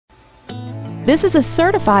This is a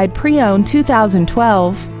certified pre-owned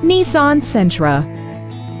 2012 Nissan Sentra.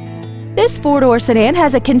 This four-door sedan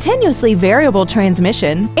has a continuously variable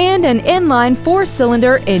transmission and an inline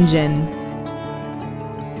four-cylinder engine.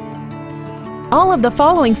 All of the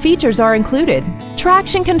following features are included: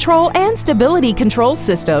 traction control and stability control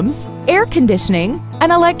systems, air conditioning,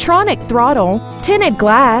 an electronic throttle, tinted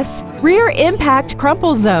glass, rear impact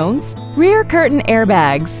crumple zones, rear curtain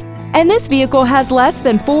airbags, and this vehicle has less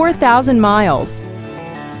than 4,000 miles.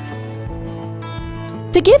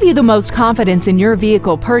 To give you the most confidence in your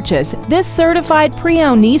vehicle purchase, this certified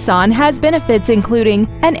pre-owned Nissan has benefits including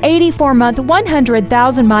an 84-month,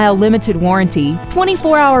 100,000-mile limited warranty,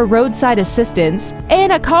 24-hour roadside assistance,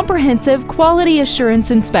 and a comprehensive quality assurance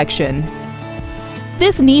inspection.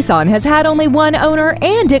 This Nissan has had only one owner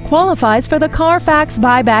and it qualifies for the Carfax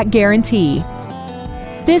buyback guarantee.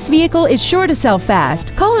 This vehicle is sure to sell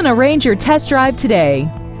fast. Call and arrange your test drive today.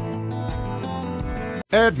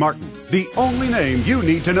 Ed Martin, the only name you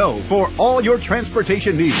need to know for all your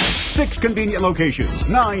transportation needs. 6 convenient locations,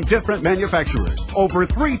 9 different manufacturers, over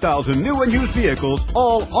 3,000 new and used vehicles,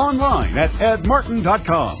 all online at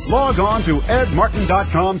EdMartin.com. Log on to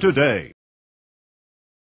EdMartin.com today.